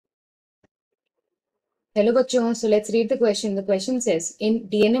Hello bachcho, so let's read the question. The question says, in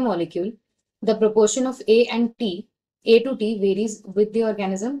DNA molecule, the proportion of A and T, A to T varies with the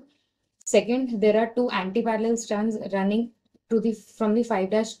organism. Second, there are two anti-parallel strands running from the 5'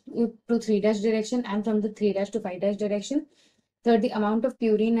 to 3' direction and from the 3' to 5' direction. Third, the amount of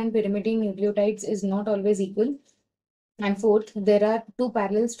purine and pyrimidine nucleotides is not always equal. And fourth, there are two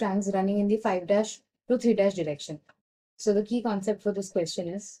parallel strands running in the 5' to 3' direction. So the key concept for this question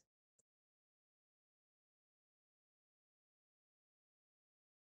is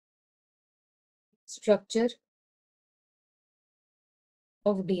structure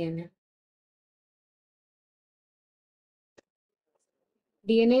of DNA.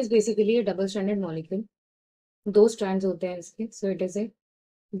 DNA is basically a double-stranded molecule. दो strands होते हैं इसके, so it is a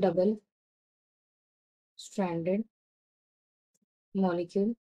double-stranded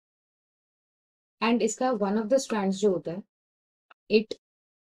molecule. And इसका one of the strands जो होता है, it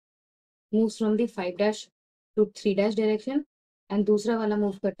moves from the 5' to 3' direction, and दूसरा वाला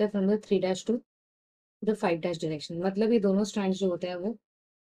move करता है from the 3' to the 5' direction. मतलब ये दोनों strands जो होते हैं वो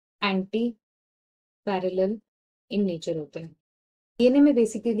anti-parallel in nature होते हैं. DNA में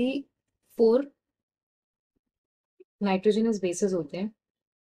basically 4 nitrogenous bases होते हैं.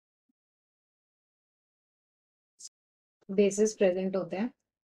 Bases present होते हैं.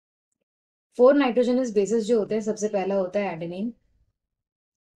 4 नाइट्रोजनस बेसिस जो होते हैं, सबसे पहला होता है एडेनिन,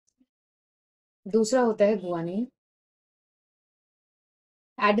 दूसरा होता है गुआनिन.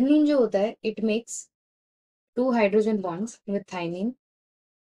 एडेनिन जो होता है, it makes 2 hydrogen bonds with thymine,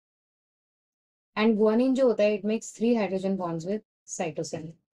 and guanine जो होता है, it makes 3 hydrogen bonds with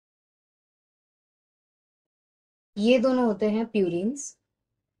cytosine. ये दोनों होते हैं प्यूरिन्स,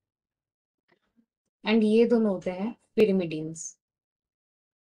 एंड ये दोनों होते हैं pyrimidines.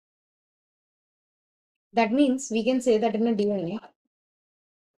 That means we can say that in a DNA,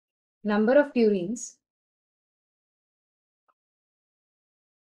 number of purines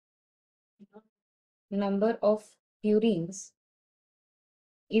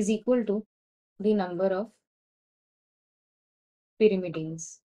is equal to the number of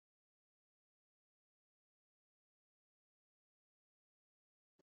pyrimidines.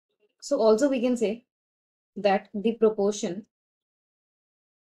 So also we can say that the proportion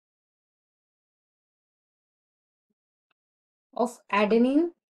of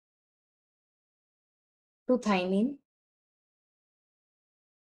adenine to thymine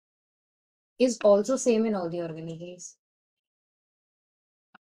is also same in all the organisms.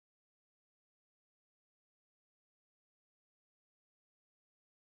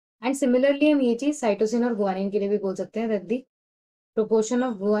 And similarly हम ये चीज cytosine और guanine के लिए भी बोल सकते हैं that the proportion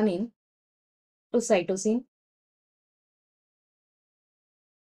of guanine to cytosine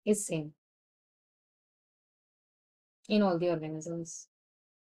is same in all the organisms.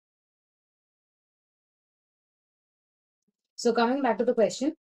 So coming back to the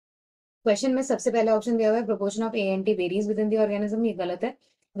question में सबसे पहला ऑप्शन दिया हुआ है proportion of A and T varies within the organism, ये गलत है.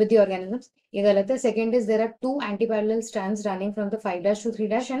 With the organisms, ये गलत है. Second is there are two antiparallel strands running from the 5' to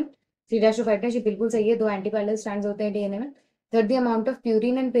 3' and 3' to 5' ये बिल्कुल सही है. दो antiparallel strands होते हैं DNA में. Third, the amount of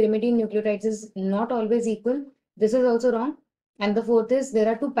purine and pyrimidine nucleotides is not always equal. This is also wrong. And the fourth is there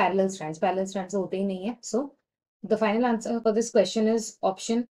are two parallel strands. Parallel strands होते ही नहीं है. So the final answer for this question is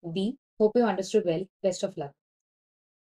option B. Hope you understood well. Best of luck.